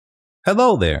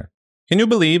Hello there. Can you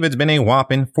believe it's been a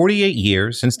whopping 48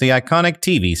 years since the iconic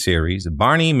TV series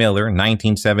Barney Miller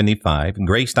 1975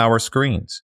 graced our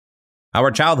screens? Our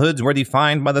childhoods were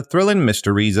defined by the thrilling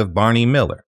mysteries of Barney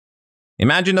Miller.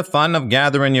 Imagine the fun of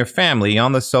gathering your family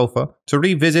on the sofa to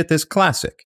revisit this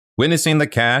classic, witnessing the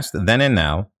cast then and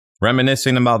now,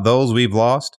 reminiscing about those we've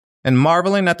lost, and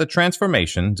marveling at the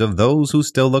transformations of those who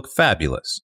still look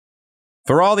fabulous.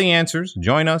 For all the answers,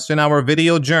 join us in our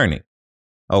video journey.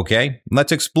 Okay,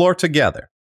 let's explore together.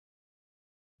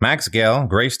 Max Gale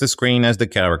graced the screen as the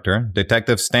character,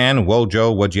 Detective Stan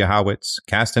Wojo Wojciechowicz,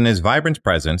 cast in his vibrant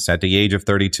presence at the age of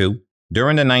 32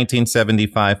 during the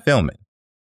 1975 filming.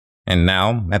 And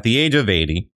now, at the age of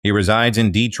 80, he resides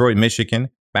in Detroit, Michigan,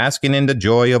 basking in the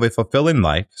joy of a fulfilling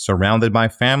life surrounded by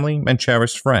family and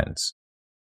cherished friends.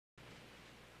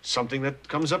 Something that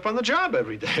comes up on the job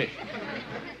every day.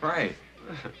 Right.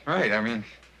 Right. I mean,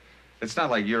 it's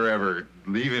not like you're ever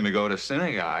leaving to go to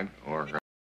synagogue or...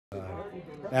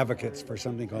 advocates for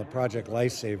something called Project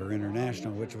Lifesaver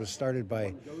International, which was started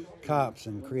by cops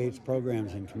and creates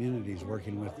programs in communities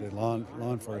working with the law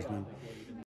enforcement.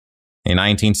 In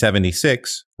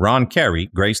 1976, Ron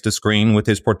Carey graced the screen with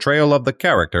his portrayal of the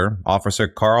character, Officer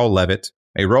Carl Levitt,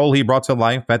 a role he brought to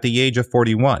life at the age of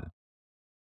 41.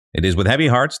 It is with heavy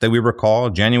hearts that we recall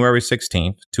January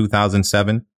 16,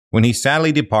 2007, when he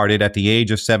sadly departed at the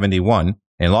age of 71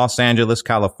 in Los Angeles,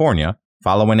 California,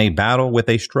 following a battle with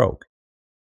a stroke.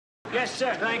 Yes,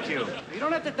 sir, thank you. You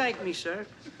don't have to thank me, sir.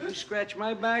 You scratch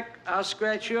my back, I'll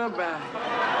scratch your back.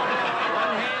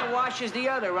 One hand washes the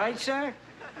other, right, sir?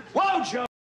 Whoa, Joe!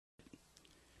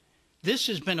 This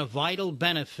has been a vital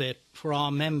benefit for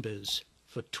our members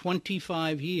for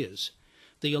 25 years.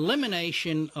 The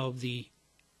elimination of the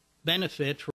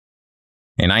benefit...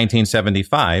 In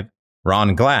 1975,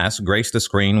 Ron Glass graced the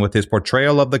screen with his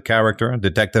portrayal of the character,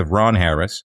 Detective Ron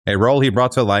Harris, a role he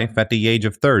brought to life at the age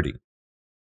of 30.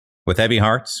 With heavy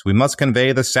hearts, we must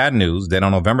convey the sad news that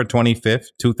on November 25,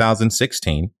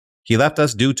 2016, he left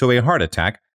us due to a heart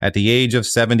attack at the age of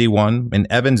 71 in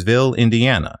Evansville,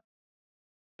 Indiana.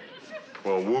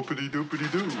 Well,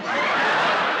 whoopity-doopity-doo.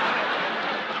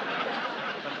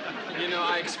 You know,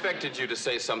 I expected you to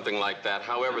say something like that.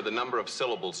 However, the number of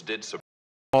syllables did surprise.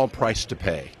 All price to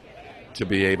pay to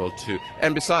be able to,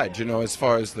 and besides, you know, as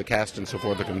far as the cast and so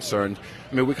forth are concerned,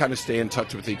 I mean, we kind of stay in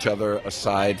touch with each other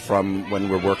aside from when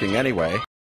we're working anyway.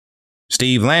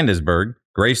 Steve Landesberg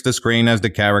graced the screen as the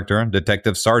character,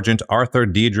 Detective Sergeant Arthur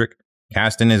Diedrich,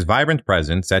 cast in his vibrant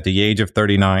presence at the age of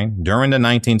 39 during the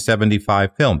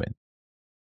 1975 filming.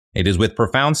 It is with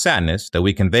profound sadness that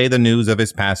we convey the news of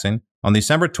his passing on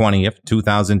December 20th,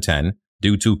 2010,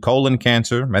 due to colon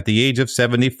cancer at the age of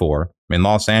 74 in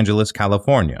Los Angeles,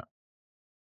 California.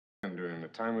 During the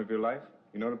time of your life,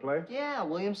 you know the play? Yeah,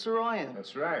 William Saroyan.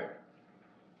 That's right.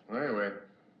 Well, anyway, it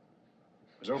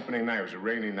was opening night. It was a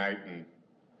rainy night, and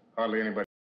hardly anybody.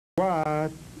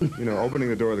 What? You know, opening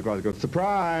the door of the closet, goes,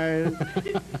 surprise!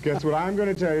 Guess what I'm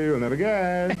going to tell you? You'll never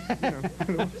guess.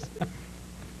 You know.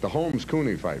 The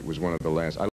Holmes-Cooney fight was one of the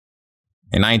last.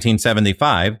 In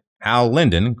 1975, Hal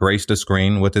Linden graced the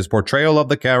screen with his portrayal of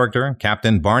the character,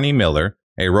 Captain Barney Miller,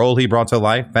 a role he brought to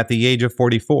life at the age of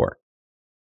 44.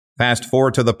 Fast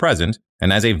forward to the present,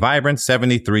 and as a vibrant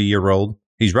 73-year-old,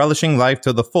 he's relishing life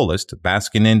to the fullest,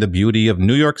 basking in the beauty of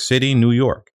New York City, New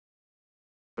York.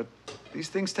 But these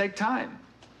things take time.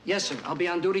 Yes, sir. I'll be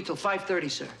on duty till 5:30,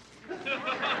 sir.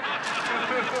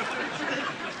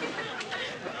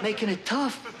 Making it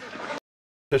tough.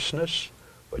 Business,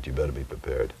 but you better be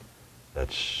prepared.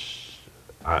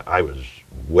 I was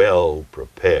well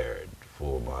prepared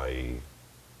for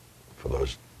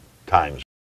those times.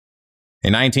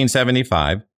 In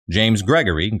 1975, James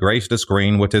Gregory graced the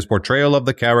screen with his portrayal of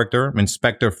the character,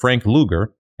 Inspector Frank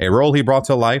Luger, a role he brought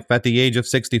to life at the age of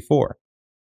 64.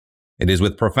 It is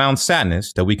with profound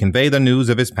sadness that we convey the news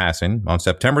of his passing on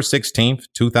September 16,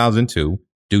 2002,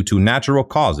 due to natural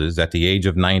causes at the age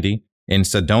of 90 in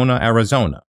Sedona,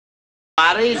 Arizona.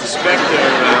 Body, Inspector,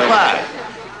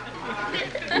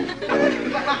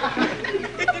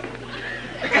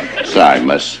 Sorry,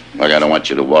 miss. Look, I don't want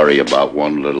you to worry about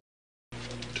one little...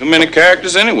 Too many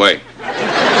characters anyway.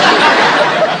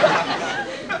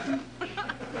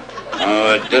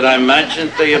 Did I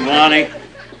mention to you, Barney?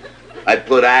 I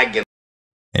put ag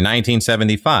in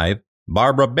 1975,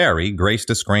 Barbara Barry graced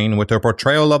the screen with her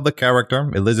portrayal of the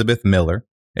character, Elizabeth Miller,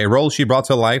 a role she brought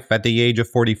to life at the age of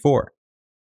 44.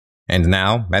 And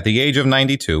now, at the age of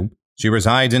 92, she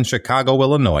resides in Chicago,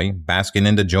 Illinois, basking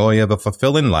in the joy of a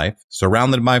fulfilling life,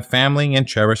 surrounded by family and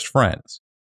cherished friends.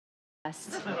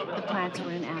 The plants were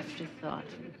an afterthought.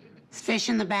 Is Fish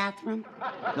in the bathroom?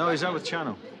 No, he's out with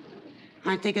Chano.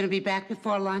 Aren't they going to be back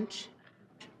before lunch?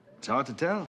 It's hard to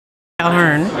tell.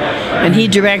 Hearn, and he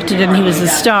directed and he was a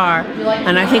star,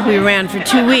 and I think we ran for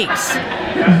 2 weeks.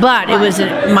 But it was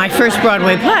my first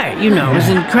Broadway play, you know, it was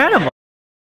incredible.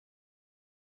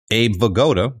 Abe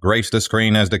Vigoda graced the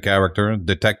screen as the character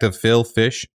Detective Phil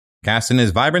Fish, cast in his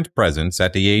vibrant presence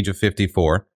at the age of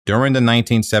 54 during the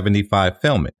 1975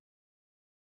 filming.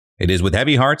 It is with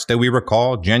heavy hearts that we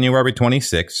recall January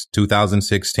 26,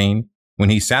 2016, when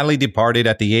he sadly departed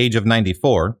at the age of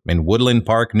 94 in Woodland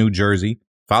Park, New Jersey,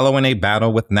 following a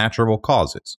battle with natural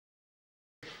causes.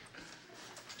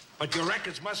 But your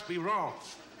records must be wrong.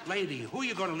 Lady, who are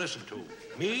you going to listen to?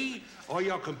 Me or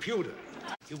your computer?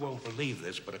 You won't believe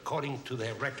this, but according to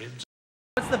their records...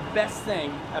 What's the best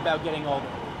thing about getting older?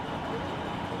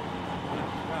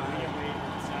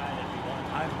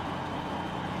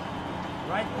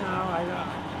 Right now,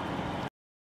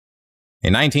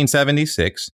 In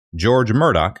 1976, George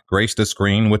Murdoch graced the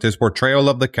screen with his portrayal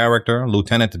of the character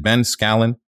Lieutenant Ben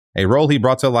Scallon, a role he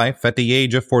brought to life at the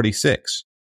age of 46.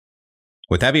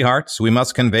 With heavy hearts, we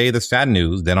must convey the sad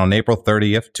news that on April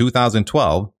 30th,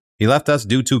 2012, he left us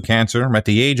due to cancer at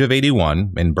the age of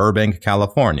 81 in Burbank,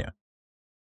 California.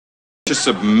 To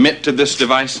submit to this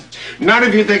device? Not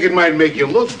if you think it might make you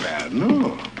look bad,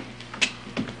 no.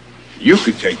 You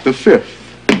could take the fifth.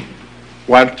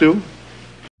 Want to?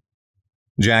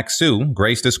 Jack Sue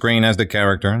graced the screen as the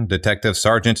character Detective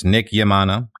Sergeant Nick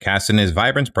Yamana, cast in his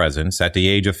vibrant presence at the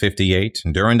age of 58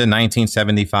 during the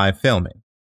 1975 filming.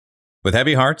 With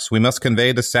heavy hearts, we must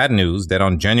convey the sad news that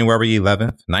on January 11,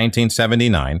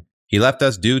 1979, he left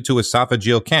us due to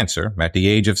esophageal cancer at the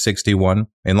age of 61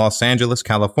 in Los Angeles,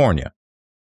 California.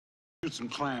 Shoot some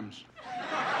clams.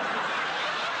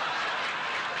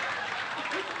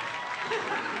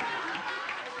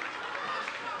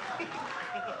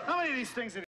 How many of these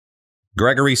things have...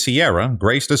 Gregory Sierra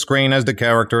graced the screen as the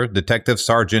character Detective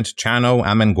Sergeant Chano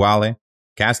Amenguale,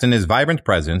 cast in his vibrant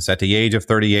presence at the age of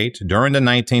 38 during the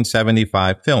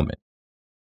 1975 filming.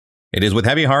 It is with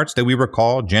heavy hearts that we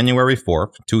recall January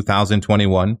 4th,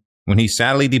 2021, when he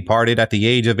sadly departed at the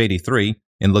age of 83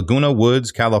 in Laguna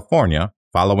Woods, California,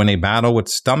 following a battle with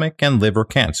stomach and liver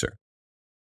cancer.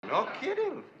 No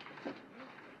kidding.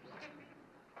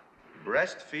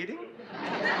 Breastfeeding?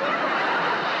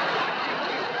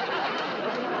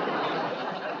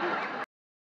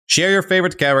 Share your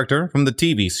favorite character from the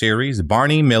TV series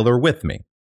Barney Miller with me.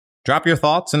 Drop your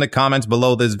thoughts in the comments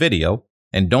below this video,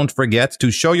 and don't forget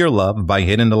to show your love by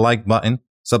hitting the like button,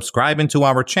 subscribing to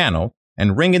our channel,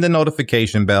 and ringing the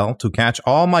notification bell to catch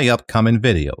all my upcoming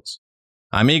videos.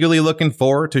 I'm eagerly looking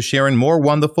forward to sharing more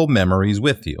wonderful memories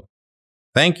with you.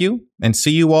 Thank you, and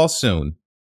see you all soon.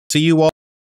 See you all.